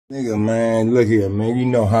Nigga, man, look here, man. You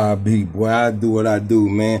know how I be, boy. I do what I do,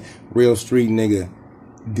 man. Real street nigga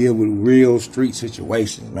deal with real street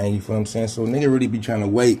situations, man. You feel what I'm saying? So nigga really be trying to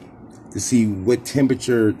wait to see what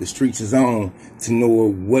temperature the streets is on to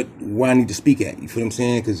know what I need to speak at. You feel what I'm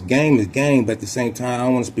saying? Because game is game, but at the same time, I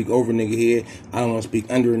don't want to speak over a nigga head. I don't want to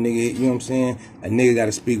speak under a nigga head. You know what I'm saying? A nigga got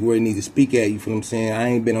to speak where he needs to speak at. You feel what I'm saying? I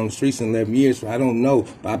ain't been on the streets in 11 years, so I don't know.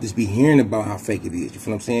 But I just be hearing about how fake it is. You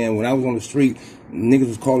feel what I'm saying? When I was on the street, niggas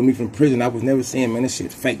was calling me from prison. I was never saying, man, this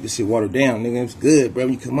shit fake. This shit watered down. Nigga, it's good, bro.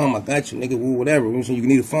 You come on, I got you, nigga. Whatever. You know what I'm saying? You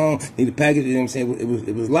need a phone, need a package. You know what I'm saying?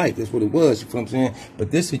 It was life. That's what it was. You feel what I'm saying? But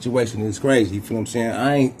this situation is crazy. You feel what I'm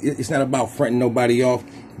saying? It's not about fronting nobody off,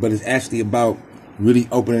 but it's actually about really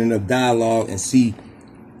opening up dialogue and see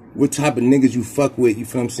what type of niggas you fuck with. You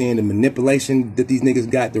feel what I'm saying? The manipulation that these niggas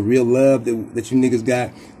got, the real love that you niggas got.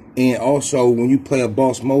 And also, when you play a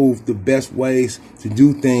boss move, the best ways to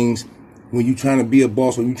do things when you trying to be a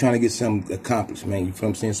boss or you trying to get something accomplished, man. You feel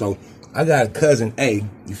what I'm saying? So I got a cousin A,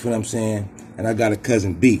 you feel what I'm saying? And I got a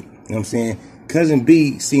cousin B, you know what I'm saying? Cousin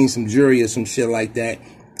B seen some jury or some shit like that.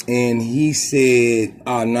 And he said,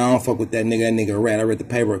 oh, no, I don't fuck with that nigga a rat. I read the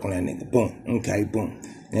paperwork on that nigga. Boom. Okay, boom.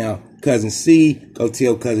 Now, cousin C go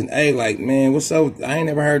tell cousin A, like, man, what's up? I ain't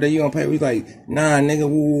never heard that you on paper. He's like, nah, nigga,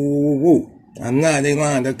 woo. I'm not, they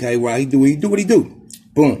lying. Okay, well, he do what he do.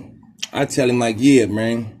 Boom. I tell him, like, yeah,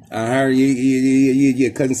 man. I heard, yeah.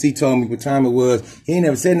 Cousin C told me what time it was. He ain't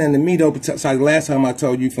never said nothing to me, though, besides the last time I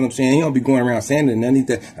told you, feel what I'm saying? He don't be going around saying nothing.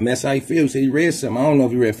 That's how he feels. He said he read something. I don't know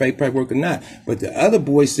if he read fake paperwork or not. But the other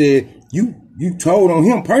boy said, you told on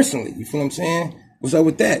him personally. You feel what I'm saying? What's up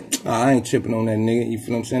with that? Oh, I ain't tripping on that nigga. You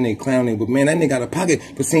feel what I'm saying? They ain't clowning. But, man, that nigga got a pocket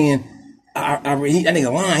for saying, that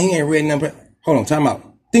nigga lying. He ain't read nothing. Hold on, time out.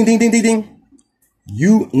 Ding, ding, ding, ding, ding.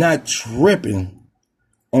 You not tripping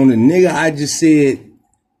on the nigga I just said.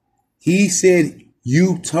 He said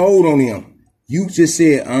you told on him. You just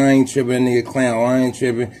said, I ain't tripping, that nigga clown. I ain't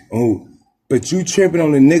tripping. Oh, but you tripping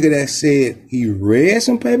on the nigga that said he read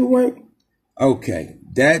some paperwork? Okay,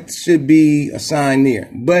 that should be a sign there.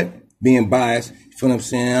 But being biased, you feel what I'm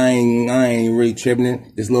saying? I ain't really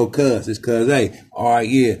tripping. This little cuz, hey, all right,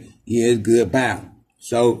 yeah, it's good, bow.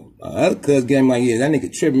 So other cuz gave him like, yeah, that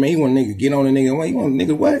nigga tripping, man. He want a nigga get on the nigga. What, you want a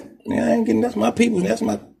nigga what? Man, I ain't getting, that's my people. That's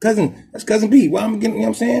my cousin. That's cousin B. Why I'm getting, you know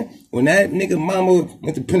what I'm saying? When that nigga mama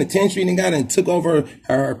went to penitentiary and got and took over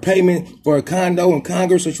her payment for a condo in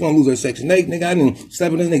Congress, so she want to lose her Section 8. Nigga, I didn't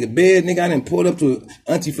slept in this nigga bed. Nigga, I didn't pull up to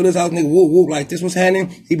Auntie Phyllis' house. Nigga, whoop, like this was happening.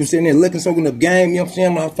 He been sitting there looking, soaking up game. You know what I'm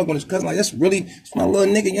saying? When I fuck with his cousin, like, that's my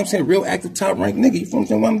little nigga. You know what I'm saying? Real active, top ranked nigga. You feel what I'm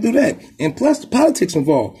saying? Why I'm gonna do that? And plus the politics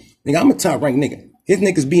involved. Nigga, I'm a top ranked nigga. His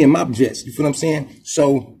niggas be in my jets. You feel what I'm saying?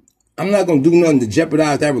 So I'm not gonna do nothing to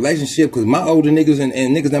jeopardize that relationship, because my older niggas and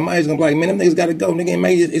niggas that my age gonna be like, man, them niggas gotta go. Nigga ain't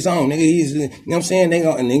made it its own. Nigga, you know what I'm saying?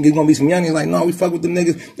 And niggas gonna be some young niggas like, no, we fuck with them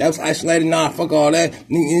niggas. That was isolated. Nah, fuck all that.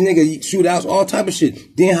 Nigga, shootouts, all type of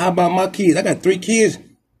shit. Then how about my kids? I got 3 kids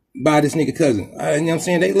by this nigga cousin. You know what I'm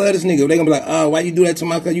saying? They love this nigga. They gonna be like, oh, why you do that to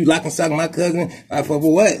my cousin? You lock and sock my cousin? For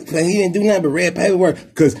what? Cause he didn't do nothing but read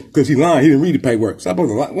paperwork. Cause he lying. He didn't read the paperwork. So I'm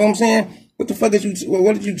supposed to lie. You know what I'm saying? What the fuck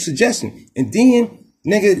what are you suggesting? And then,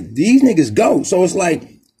 nigga, these niggas go. So it's like,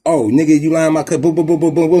 oh, nigga, you lying my cousin, boom, boom, boom,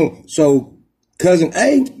 boom, boom, boom. So cousin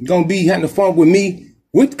A gonna be having to fun with me,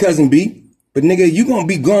 with cousin B. But nigga, you gonna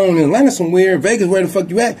be going in Atlanta somewhere, Vegas, where the fuck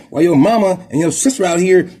you at? While your mama and your sister out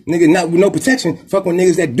here, nigga, not with no protection, fuck with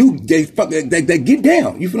niggas that get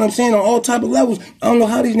down. You feel what I'm saying? On all type of levels. I don't know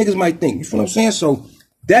how these niggas might think. You feel what I'm saying? So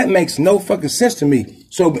that makes no fucking sense to me.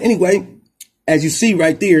 So but anyway, as you see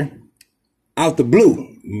right there, out the blue,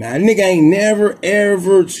 my nigga ain't never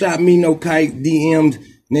ever shot me no kite, DM'd,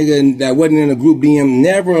 nigga that wasn't in a group DM,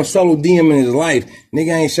 never a solo DM in his life.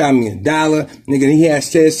 Nigga ain't shot me $1. Nigga,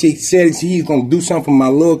 he said he's gonna do something for my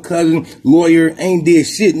little cousin, lawyer, ain't did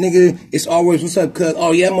shit. Nigga, it's always, what's up, cuz?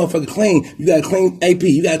 Oh, yeah, that motherfucker clean. You gotta clean AP.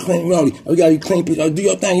 You gotta clean Rolly. Oh, you gotta clean, oh, do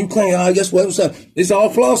your thing. You clean. Oh, guess what? What's up? It's all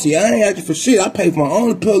flossy. I ain't asking for shit. I pay for my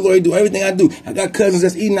own appeal lawyer, do everything I do. I got cousins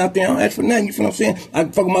that's eating out there. I don't ask for nothing. You feel what I'm saying? I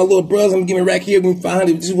fuck with my little brothers. I'm gonna give me a rack here, give me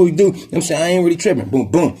 500. This is what we do. You know what I'm saying? I ain't really tripping. Boom,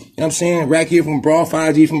 boom. You know what I'm saying? Rack here from Broad,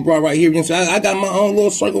 5G from Broad right here. You know what I'm saying? I got my own little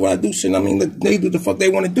circle where I do shit. I mean, they do the fuck they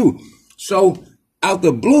want to do. So, out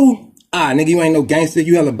the blue, nigga, you ain't no gangster.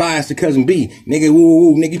 You hella biased to cousin B. Nigga,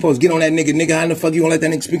 woo. Nigga, you supposed to get on that nigga. Nigga, how the fuck you gonna let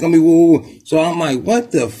that nigga speak on me? Woo. So I'm like,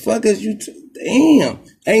 what the fuck is you? Damn.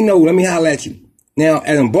 Ain't no, let me holler at you. Now,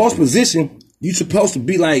 at a boss position, you supposed to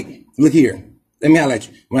be like, look here. Let me holler at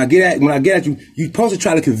you. When I get at you, you supposed to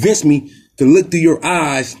try to convince me to look through your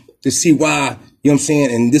eyes to see why You know what I'm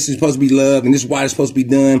saying? And this is supposed to be love, and this is why it's supposed to be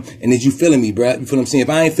done. And is you feeling me, bruh? You feel what I'm saying? If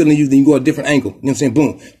I ain't feeling you, then you go a different angle. You know what I'm saying?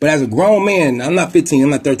 Boom. But as a grown man, I'm not 15, I'm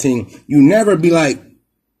not 13. You never be like,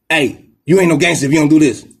 hey, you ain't no gangster if you don't do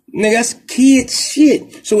this. Nigga, that's kid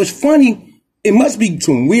shit. So it's funny. It must be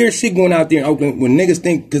some weird shit going out there in Oakland when niggas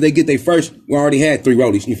think, because they get their first, we already had 3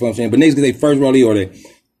 rollies, you feel what I'm saying? But niggas get their first rollie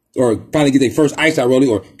or finally get their first iced out rollie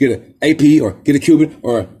or get an AP or get a Cuban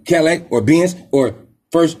or a Cadillac or Benz or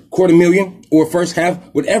first $250,000 or first half,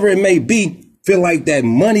 whatever it may be, feel like that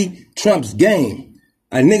money trumps game.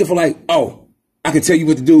 A nigga feel like, oh, I can tell you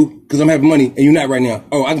what to do because I'm having money and you're not right now.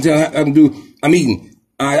 Oh, I can tell how I can do, I'm eating.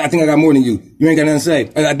 I think I got more than you. You ain't got nothing to say.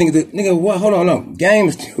 I think the nigga, what? Hold on, no. Game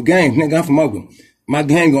is still game. Nigga, I'm from Oakland. My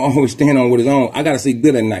game gonna always stand on what is on. I gotta sleep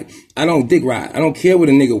good at night. I don't dick ride. I don't care what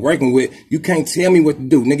a nigga working with. You can't tell me what to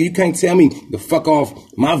do. Nigga, you can't tell me to fuck off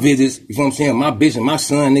my visits. You feel what I'm saying? My bitch and my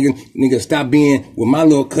son, nigga, stop being with my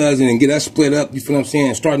little cousin and get us split up. You feel what I'm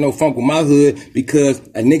saying? Start no funk with my hood because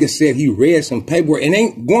a nigga said he read some paperwork and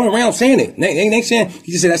ain't going around saying it. They ain't saying,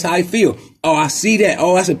 he just said that's how I feel. Oh, I see that.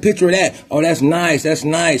 Oh, that's a picture of that. Oh, that's nice. That's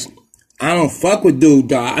nice. I don't fuck with dude,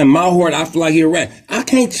 dog. In my heart, I feel like he a rat. I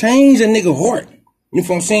can't change a nigga heart. You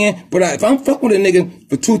feel what I'm saying? But if I'm fucking with a nigga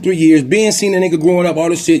for 2-3 years, being seen a nigga growing up, all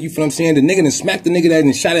this shit, you feel what I'm saying? The nigga done smacked the nigga that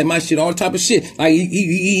and shot at my shit, all type of shit. Like,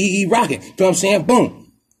 he rocking. You feel what I'm saying?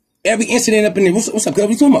 Boom. Every incident up in there, what's up, cuz? What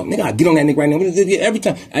you talking about? Nigga, I get on that nigga right now. Every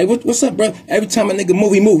time. Hey, what's up, bro? Every time a nigga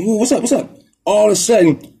move, he move. What's up? All of a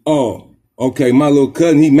sudden, oh, okay, my little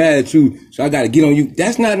cousin, he mad at you, so I gotta get on you.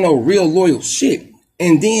 That's not no real loyal shit.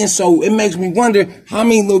 And then, so it makes me wonder how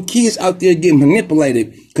many little kids out there get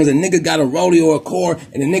manipulated because a nigga got a rollie or a car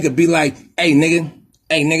and a nigga be like, hey,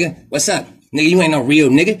 nigga, what's up? Nigga, you ain't no real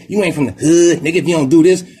nigga. You ain't from the hood, nigga, if you don't do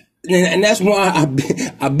this. And that's why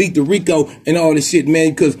I beat the Rico and all this shit, man,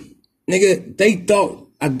 because, nigga,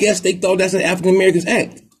 I guess they thought that's an African American's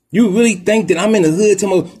act. You really think that I'm in the hood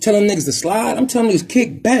telling niggas to slide? I'm telling niggas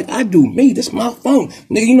kick back. I do me. This my phone.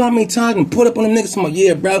 Nigga, you know how many times I put up on them niggas? I'm like,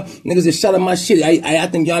 yeah, bro. Niggas just shut up my shit. I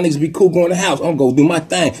think y'all niggas be cool going to the house. I'm gonna go do my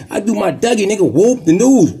thing. I do my Dougie, nigga. Whoop, the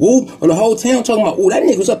news. Whoop. Or the whole town talking about, oh, that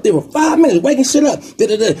nigga was up there for 5 minutes waking shit up.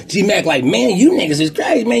 G-Mac like, man, you niggas is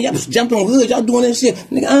crazy, man. Y'all just jumped on hoods. Y'all doing this shit.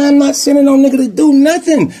 Nigga, I'm not sending no nigga to do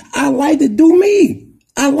nothing. I like to do me.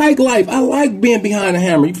 I like life. I like being behind the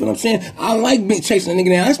hammer. You feel what I'm saying? I like being chasing a nigga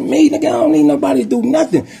down. That's me, nigga. I don't need nobody to do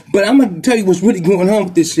nothing. But I'm going to tell you what's really going on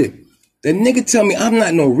with this shit. That nigga tell me I'm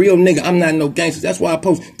not no real nigga. I'm not no gangster. That's why I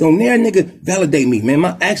post. Don't dare nigga validate me, man.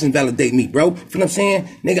 My actions validate me, bro. You feel what I'm saying?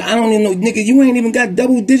 Nigga, I don't even know. Nigga, you ain't even got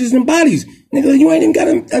double digits in bodies. Nigga, you ain't even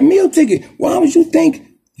got a meal ticket. Why would you think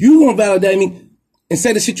you going to validate me and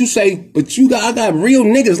say the shit you say, but I got real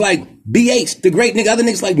niggas like BH, the great nigga. Other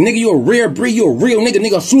niggas like, nigga, you a rare breed. You a real nigga.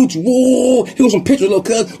 Nigga, I'll salute you. Whoa. Here's some pictures, little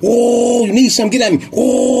cuz. Whoa. You need something. Get at me.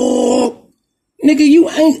 Whoa. Nigga, you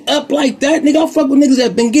ain't up like that. Nigga, I fuck with niggas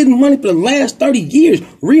that been getting money for the last 30 years.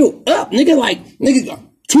 Real up. Nigga, like, nigga,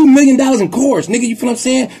 $2 million in cores. Nigga, you feel what I'm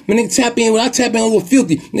saying? When nigga tap in, when I tap in a little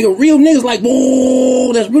filthy. Nigga, real niggas like,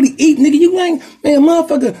 whoa, that's really eat. Nigga, you ain't, man,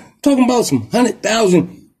 motherfucker, talking about some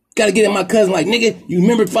 100,000. Gotta get at my cousin like, nigga, you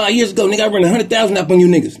remember 5 years ago, nigga, I ran 100,000 up on you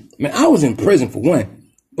niggas. Man, I was in prison for one.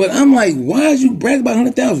 But I'm like, why is you bragging about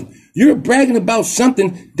 100,000? You're bragging about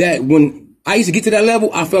something that when I used to get to that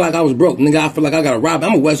level, I felt like I was broke. Nigga, I feel like I got to rob.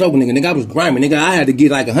 I'm a West Oakland nigga. Nigga, I was grinding. Nigga, I had to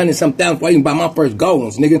get like 100-something before I even buy my first gold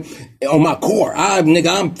ones, nigga, on my core.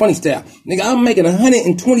 I'm funny style. Nigga, I'm making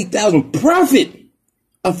 120,000 profit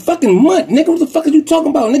a fucking month. Nigga, what the fuck are you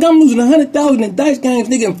talking about? Nigga, I'm losing 100,000 in dice games,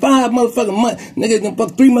 nigga, in 5 motherfucking months. Nigga, in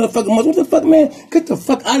 3 motherfucking months. What the fuck, man? Get the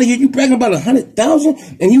fuck out of here. You bragging about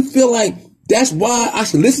 100,000 and you feel like that's why I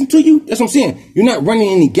should listen to you? That's what I'm saying. You're not running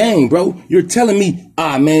any game, bro. You're telling me,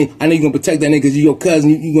 man, I know you're going to protect that nigga because you're your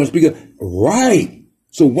cousin. You're going to speak up. Right.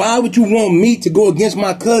 So why would you want me to go against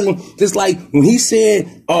my cousin? Just like when he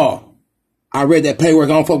said, I read that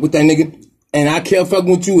paperwork. I don't fuck with that nigga. And I kept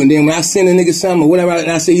fucking with you, and then when I send a nigga something or whatever,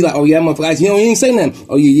 and I say, he like, oh yeah, motherfucker, he ain't say nothing.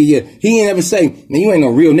 Oh yeah. He ain't ever say, man, you ain't no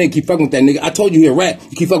real nigga, keep fucking with that nigga. I told you he a rat,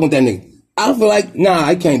 you keep fucking with that nigga. I feel like, nah,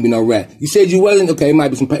 I can't be no rat. You said you wasn't, okay, it might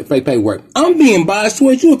be some fake paperwork. I'm being biased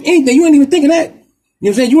towards you, if anything, you ain't even thinking that. You know what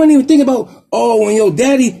I'm saying? You ain't even thinking about, when your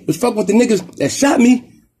daddy was fucking with the niggas that shot me,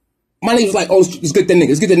 my nigga was like, let's get that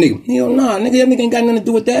nigga. Hell nah, nigga, that nigga ain't got nothing to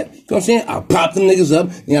do with that. You know what I'm saying? I popped them niggas up,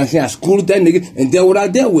 you know what I'm saying? I schooled that nigga and dealt what I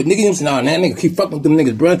dealt with. Nigga, you know what I'm saying? Nah, that nigga keep fucking with them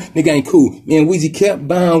niggas, bruh. Nigga ain't cool. Me and Weezy kept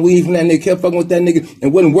buying weed from that nigga, kept fucking with that nigga,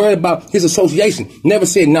 and wasn't worried about his association. Never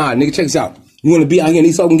said, nah, nigga, check this out. You wanna be out here and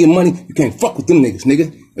these folks can get money? You can't fuck with them niggas,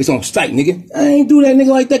 nigga. It's on sight, nigga. I ain't do that nigga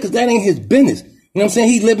like that, cause that ain't his business. You know what I'm saying?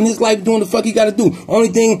 He's living his life doing the fuck he gotta do. Only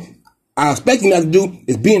thing I expect you not to do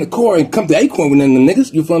is be in the car and come to Acorn with none of them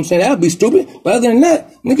niggas. You feel what I'm saying? That would be stupid. But other than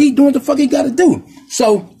that, nigga, he doing what the fuck he got to do.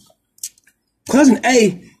 So, Cousin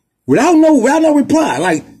A, without no reply,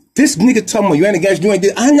 like, this nigga talking about you ain't against, you ain't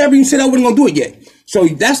this. I never even said I wasn't gonna do it yet. So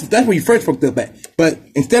that's where you first fucked up at. But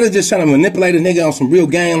instead of just trying to manipulate a nigga on some real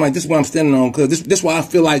game, like, this is what I'm standing on, cause this why I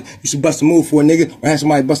feel like you should bust a move for a nigga, or have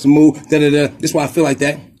somebody bust a move, This is why I feel like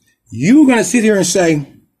that. You gonna sit here and say,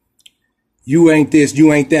 you ain't this,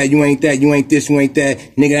 you ain't that, you ain't that, you ain't this, you ain't that,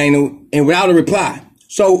 nigga ain't no, and without a reply.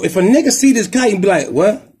 So if a nigga see this guy and be like,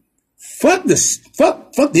 what? Fuck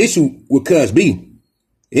the issue with Cuz B.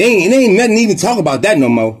 It ain't nothing to even talk about that no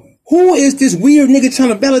more. Who is this weird nigga trying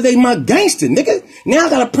to validate my gangster, nigga? Now I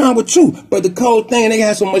got a problem with you. But the cold thing, nigga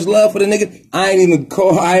has so much love for the nigga, I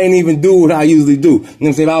ain't even do what I usually do. You know what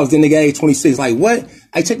I'm saying? If I was the nigga age 26, like, what?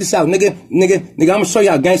 Hey, check this out, nigga, I'm gonna show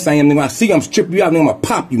you how gangster I am, nigga. When I see you, I'm stripping you out, nigga, I'm gonna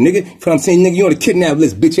pop you, nigga. You know what I'm saying, nigga? You on the kidnap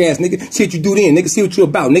list, bitch ass nigga. See what you do then, nigga. See what you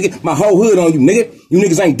about, nigga. My whole hood on you, nigga. You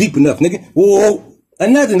niggas ain't deep enough, nigga. Whoa.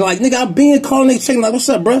 Another, like, nigga, I been calling niggas checking, like, what's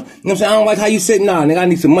up, bro? You know what I'm saying? I don't like how you said, nah, nigga, I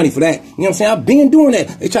need some money for that. You know what I'm saying? I been doing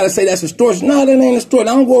that. They try to say that's extortion. Nah, that ain't extortion.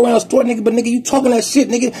 I don't go around extorting, nigga, but nigga, you talking that shit,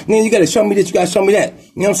 nigga. Then you gotta show me this, you gotta show me that.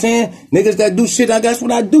 You know what I'm saying? Niggas that do shit, that's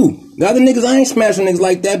what I do. The other niggas, I ain't smashing niggas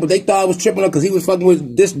like that, but they thought I was tripping up because he was fucking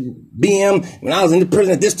with this BM when I was in the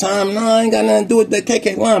prison at this time. Nah, I ain't got nothing to do with that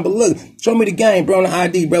KK line, but look, show me the game, bro, on the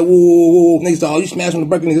ID, bro. Whoa. Niggas thought, oh, you smashing the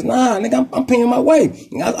burger niggas. Nah, nigga, I'm paying my way.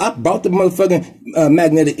 I bought the motherfucking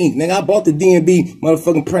magnetic ink, nigga. I bought the DNB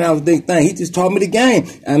motherfucking printout thing. He just taught me the game.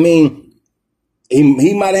 I mean,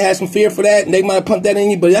 he might have had some fear for that, and they might have pumped that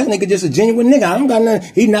in you, but that nigga just a genuine nigga. I don't got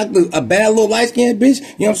nothing. He knocked a bad little light-skinned bitch, you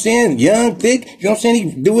know what I'm saying? Young, thick, you know what I'm saying?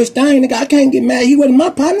 He do his thing, nigga. I can't get mad. He wasn't my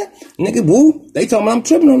partner. Nigga, woo. They told me I'm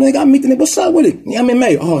tripping on nigga. I meet the nigga. What's up with it? Yeah, I'm in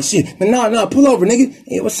May. Oh, shit. Nah, pull over, nigga.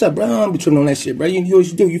 Hey, what's up, bro? I don't be tripping on that shit, bro. You what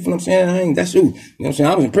you do. You feel what I'm saying? That's you. You know what I'm saying?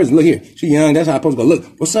 I was in prison. Look here. She young. That's how I'm supposed to go.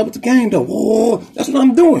 Look, what's up with the game, though? Whoa. That's what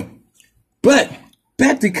I'm doing. But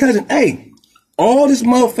back to Cousin A. All this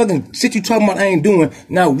motherfucking shit you talking about I ain't doing.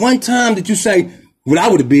 Now, one time that you say what I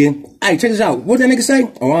would have been, hey, check this out. What that nigga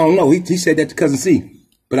say? Oh, I don't know. He said that to Cousin C.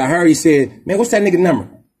 But I heard he said, man, what's that nigga number?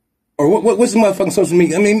 Or what's the motherfucking social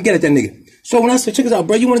media? I mean, get at that nigga. So when I said, check this out,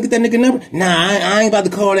 bro, you want to get that nigga number? Nah, I ain't about to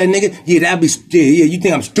call that nigga. Yeah, you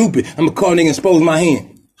think I'm stupid. I'm going to call nigga and expose my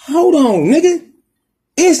hand. Hold on, nigga.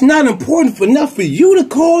 It's not important enough for you to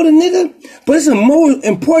call the nigga, but it's more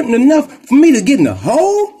important enough for me to get in the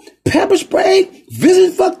hole, pepper spray,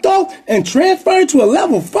 visit fucked off, and transfer to a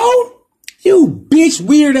level 4? You bitch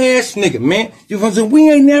weird ass nigga, man. You know what I'm saying? We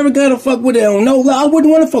ain't never gotta fuck with it on no level. I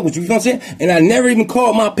wouldn't want to fuck with you, you know what I'm saying? And I never even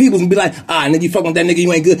called my peoples and be like, nigga, you fucking with that nigga,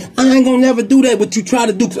 you ain't good. I ain't gonna never do that, what you try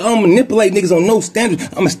to do, cause I don't manipulate niggas on no standards.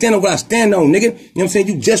 I'ma stand on what I stand on, nigga. You know what I'm saying?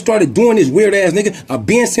 You just started doing this weird ass nigga. I've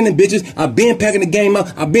been sending bitches. I've been packing the game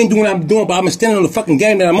out. I've been doing what I'm doing, but I'm standing on the fucking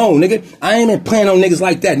game that I'm on, nigga. I ain't been playing on niggas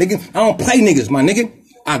like that, nigga. I don't play niggas, my nigga.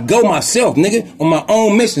 I go myself, nigga, on my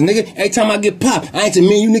own mission, nigga. Every time I get popped, I ain't to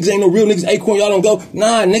me, you niggas ain't no real niggas. Acorn, y'all don't go.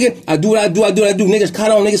 Nah, nigga, I do what I do. Niggas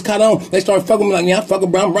caught on. They start fucking me like, yeah, I fuck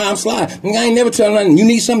with Brown, I'm slide. Nigga, I ain't never tell nothing. You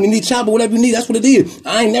need something, you need chopper, whatever you need, that's what it is.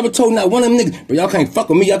 I ain't never told not one of them niggas, but y'all can't fuck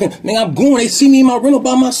with me. Y'all can, nigga, I'm going, they see me in my rental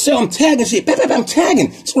by myself. I'm tagging shit. I'm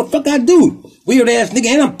tagging. That's what the fuck I do. Weird ass nigga,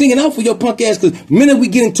 and I'm thinking out for your punk ass, cause the minute we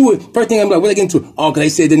get into it, first thing I'm like, what they get into it? Oh, cause they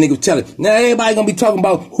said the nigga was telling. Now everybody gonna be talking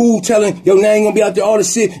about who telling, your name gonna be out there, all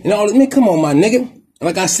this shit, and all this. Nigga, come on, my nigga.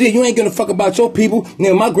 Like I said, you ain't gonna fuck about your people.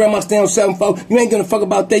 Nigga, my grandma stay on 7-4. You ain't gonna fuck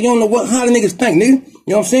about that. You don't know how the niggas think, nigga. You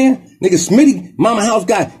know what I'm saying? Nigga, Smitty, mama house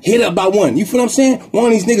got hit up by one. You feel what I'm saying? One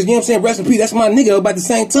of these niggas, you know what I'm saying? Rest in peace. That's my nigga. About the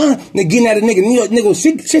same time, nigga, getting at a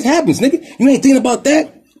nigga, shit happens, nigga. You ain't thinking about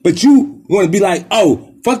that. But you wanna be like,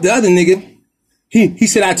 oh, fuck the other nigga. He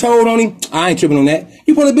said I told on him. I ain't tripping on that.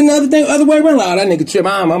 You probably been the other way around. Like, oh, that nigga trip.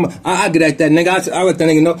 I get at that nigga. I let that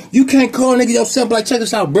nigga know. You can't call nigga yourself like, check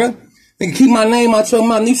this out, bruh. Nigga, keep my name out your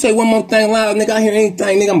mouth. You say one more thing loud, nigga, I hear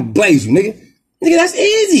anything, nigga, I'ma blaze you, nigga. Nigga, that's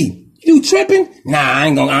easy. You tripping? Nah,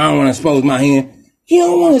 I don't want to expose my hand. You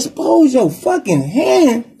don't want to expose your fucking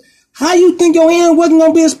hand? How you think your hand wasn't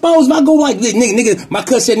gonna be exposed if I go like this? Nigga, my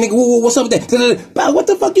cousin said, nigga, what's up with that? But what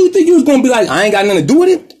the fuck you think you was gonna be like? I ain't got nothing to do with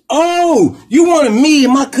it? Oh, you wanted me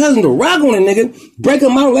and my cousin to rock on a nigga, break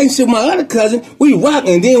up my relationship with my other cousin, we rock,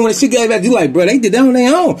 and then when the shit got back, you like, bro, they did that on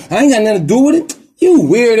their own. I ain't got nothing to do with it. You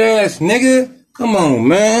weird ass nigga. Come on,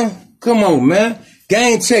 man.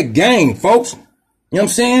 Game check game, folks. You know what I'm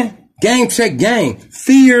saying? Game check game.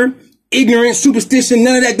 Fear, ignorance, superstition,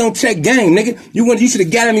 none of that don't check game, nigga. You should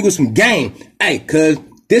have got at me with some game. Hey, cuz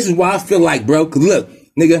this is why I feel like, bro, cuz look,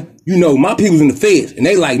 nigga, you know, my people's in the feds, and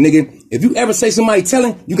they like, nigga, If you ever say somebody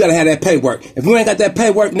telling, you gotta have that paperwork. If you ain't got that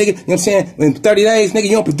paperwork, nigga, you know what I'm saying? In 30 days, nigga,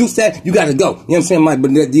 you don't produce that, you gotta go. You know what I'm saying, Mike?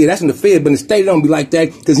 But yeah, that's in the Fed, but in the state, it don't be like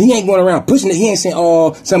that. Cause he ain't going around pushing it. He ain't saying,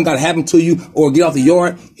 oh, something gotta happen to you or get off the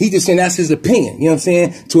yard. He just saying that's his opinion. You know what I'm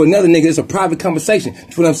saying? To another nigga, it's a private conversation. You know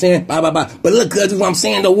what I'm saying? Bye, bye, bye. But look, cuz, that's what I'm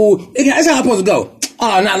saying, though, woo. Nigga, that's how I'm supposed to go.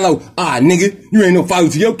 Not low. Nigga, you ain't no father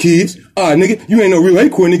to your kids. Nigga, you ain't no real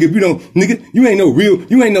acorn, nigga. If you don't, nigga, you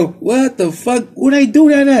ain't no, what the fuck? Where they do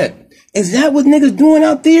that at? Is that what niggas doing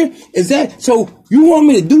out there? Is that, so you want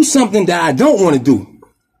me to do something that I don't want to do?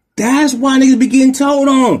 That's why niggas be getting told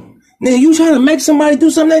on. Nigga, you trying to make somebody do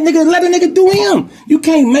something, that nigga, let a nigga do him. You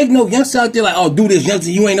can't make no youngster out there like, oh, do this,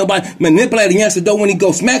 youngster. You ain't nobody manipulate a youngster though when he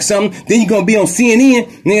go smack something. Then you gonna be on CNN, you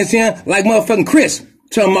know what I'm saying? Like motherfucking Chris.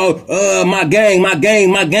 Talking about, my gang,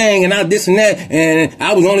 and I this and that, and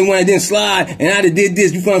I was the only one that didn't slide, and I did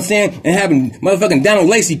this, you feel what I'm saying? And having motherfucking Donald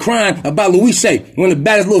Lacey crying about Louise Shea, one of the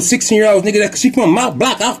baddest little 16-year-olds, nigga, that she from my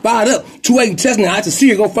block, I fired up, 2-8 Chestnut, I had to see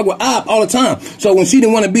her go fuck with Ob all the time. So when she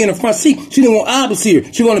didn't want to be in the front seat, she didn't want Ob to see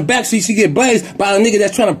her. She go in the back seat, she get blazed by a nigga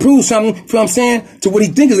that's trying to prove something, you feel what I'm saying? To what he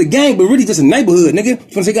think is a gang, but really just a neighborhood, nigga. You feel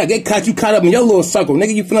what I'm saying? Get caught, you caught up in your little circle,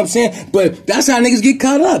 nigga, you feel what I'm saying? But that's how niggas get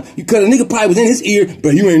caught up. Because a nigga probably was in his ear,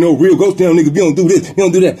 but you ain't no real ghost town nigga, if you don't do this, you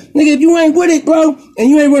don't do that. Nigga, if you ain't with it, bro, and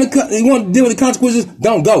you ain't you want to deal with the consequences,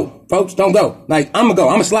 don't go, folks, don't go. Like, I'ma go,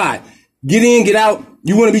 I'ma slide. Get in, get out.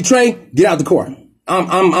 You want to betray? Get out the car. I'm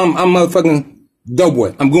motherfucking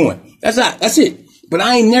doughboy. I'm going. That's it. But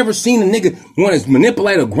I ain't never seen a nigga want to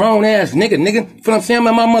manipulate a grown ass nigga. You feel what I'm saying?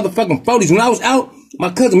 My motherfucking 40s. When I was out, my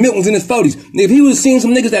cousin Milton was in his 40s. If he was seeing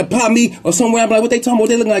some niggas that pop me or somewhere, I'd be like, what they talking about? What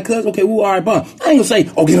they looking like, cuz? Okay, woo, all right, bond. I ain't gonna say,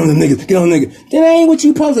 oh, get on the nigga, get on the nigga. That ain't what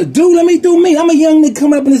you supposed to do. Let me do me. I'm a young nigga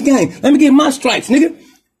coming up in this game. Let me get my stripes, nigga.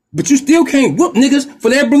 But you still can't whoop niggas for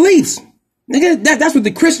their beliefs. Nigga, that's what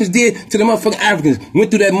the Christians did to the motherfucking Africans. Went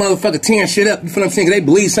through that motherfucker tearing shit up. You feel what I'm saying? They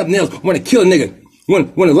believe something else. Want to kill a nigga.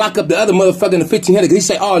 Want to lock up the other motherfucker in the 1500. Cause he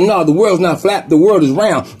say, oh no, the world's not flat. The world is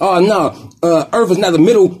round. Oh no, Earth is not the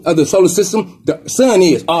middle of the solar system. The sun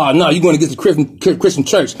is. Oh no, you're going to get the Christian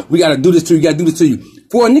church. We got to do this to you. We got to do this to you.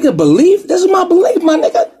 For a nigga belief, this is my belief, my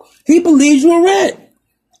nigga. He believes you're red.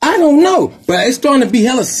 I don't know, but it's starting to be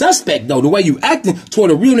hella suspect though. The way you acting toward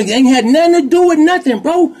a real nigga ain't had nothing to do with nothing,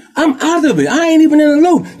 bro. I'm out of it. I ain't even in the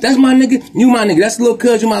loop. That's my nigga. You my nigga. That's little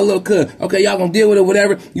cuz. You my little cuz. Okay, y'all gonna deal with it,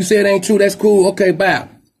 whatever. You say it ain't true. That's cool. Okay, bye.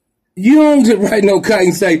 You don't just write no cut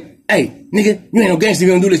and say, hey, nigga, you ain't no gangster.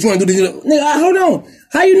 You don't do this. You want to do this. Nigga, hold on.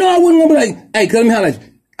 How you know I wouldn't gonna be like, hey, cut me holla.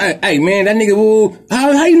 Hey, man, that nigga, woo.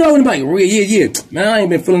 How you know I wouldn't be like, yeah. Man, I ain't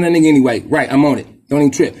been feeling that nigga anyway. Right, I'm on it. Don't even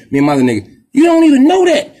trip. Me and my other nigga. You don't even know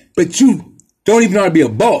that. But you don't even know how to be a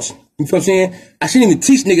boss. You know what I'm saying? I shouldn't even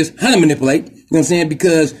teach niggas how to manipulate. You know what I'm saying?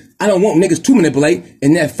 Because I don't want niggas to manipulate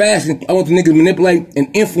in that fashion. I want the niggas to manipulate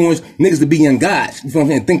and influence niggas to be young guys. You feel what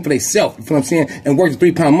I'm saying? Think for themselves. You feel what I'm saying? And work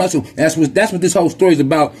the 3-pound muscle. That's what this whole story is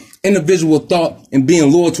about. Individual thought and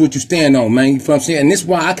being loyal to what you stand on, man. You feel what I'm saying? And this is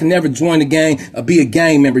why I can never join the gang or be a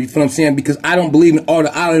gang member. You feel what I'm saying? Because I don't believe in all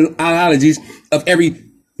the ideologies of every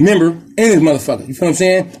member in this motherfucker. You feel what I'm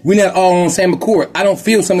saying? We not all on the same accord. I don't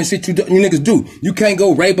feel some of the shit you niggas do. You can't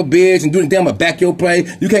go rape a bitch and do the damn back your play.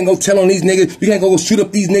 You can't go tell on these niggas. You can't go shoot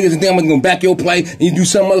up these niggas and damn gonna back your play and you do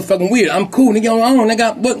something motherfucking weird. I'm cool, nigga, on my own.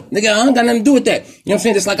 Nigga, I ain't got nothing to do with that. You know what I'm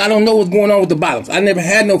saying? Just like I don't know what's going on with the bottoms. I never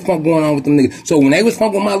had no funk going on with them niggas. So when they was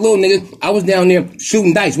funk with my little niggas, I was down there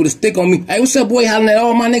shooting dice with a stick on me. Hey, what's up, boy? Hollering at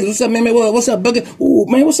all my niggas. What's up, man? What's up, Booger? Ooh,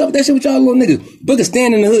 man, what's up with that shit with y'all little niggas? Booger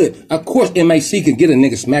stand in the hood. Of course, MAC can get a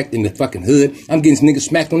nigga smacked in the fucking hood. I'm getting niggas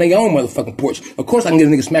smacked on their own motherfucking porch. Of course I can get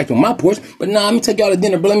a nigga smacked on my porch, but nah, let me take y'all to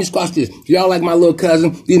dinner, but let me squash this. Y'all like my little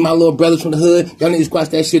cousin, these my little brothers from the hood, y'all need to squash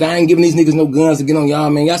that shit. I ain't giving these niggas no guns to get on y'all,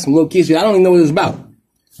 man. Y'all some little kids shit. I don't even know what it's about.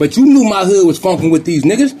 But you knew my hood was funking with these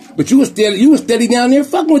niggas, but you was steady down there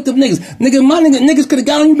fucking with them niggas. Niggas could have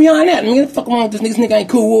got on you behind that. Man, fuck around with this nigga ain't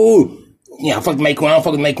cool. Woo. Yeah, I fuck Make one, I don't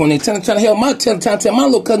fuck with Make one. Nigga trying to help trying to tell my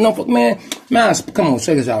little cousin, no fuck, man, come on,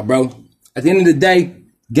 check this out, bro. At the end of the day,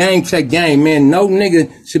 game check game, man. No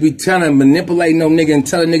nigga should be trying to manipulate no nigga and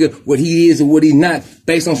tell a nigga what he is or what he's not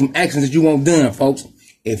based on some actions that you want done, folks.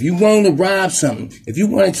 If you want to rob something, if you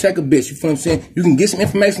want to check a bitch, you feel what I'm saying? You can get some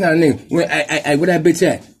information out of a nigga. Hey, where that bitch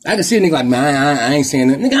at? I can see a nigga like, man, I ain't saying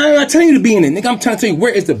that. Nigga, I'm not telling you to be in it. Nigga, I'm trying to tell you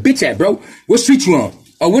where is the bitch at, bro? What street you on?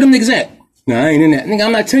 Or where them niggas at? No, I ain't in that. Nigga,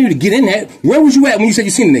 I'm not telling you to get in that. Where was you at when you said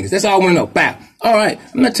you seen the niggas? That's all I want to know. Bow. All right,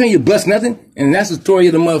 I'm not telling you to bust nothing, and that's the story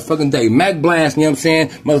of the motherfucking day. Mac Blast, you know what I'm saying?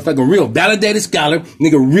 Motherfucking real validated scholar.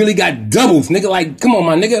 Nigga really got doubles. Nigga, like, come on,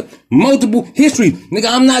 my nigga. Multiple history. Nigga,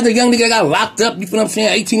 I'm not the young nigga that got locked up, you feel what I'm saying?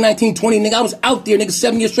 18, 19, 20. Nigga, I was out there, nigga,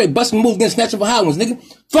 7 years straight, busting moves against snatching for high ones, nigga.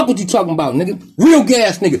 Fuck what you talking about, nigga. Real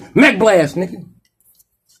gas, nigga. Mac Blast, nigga.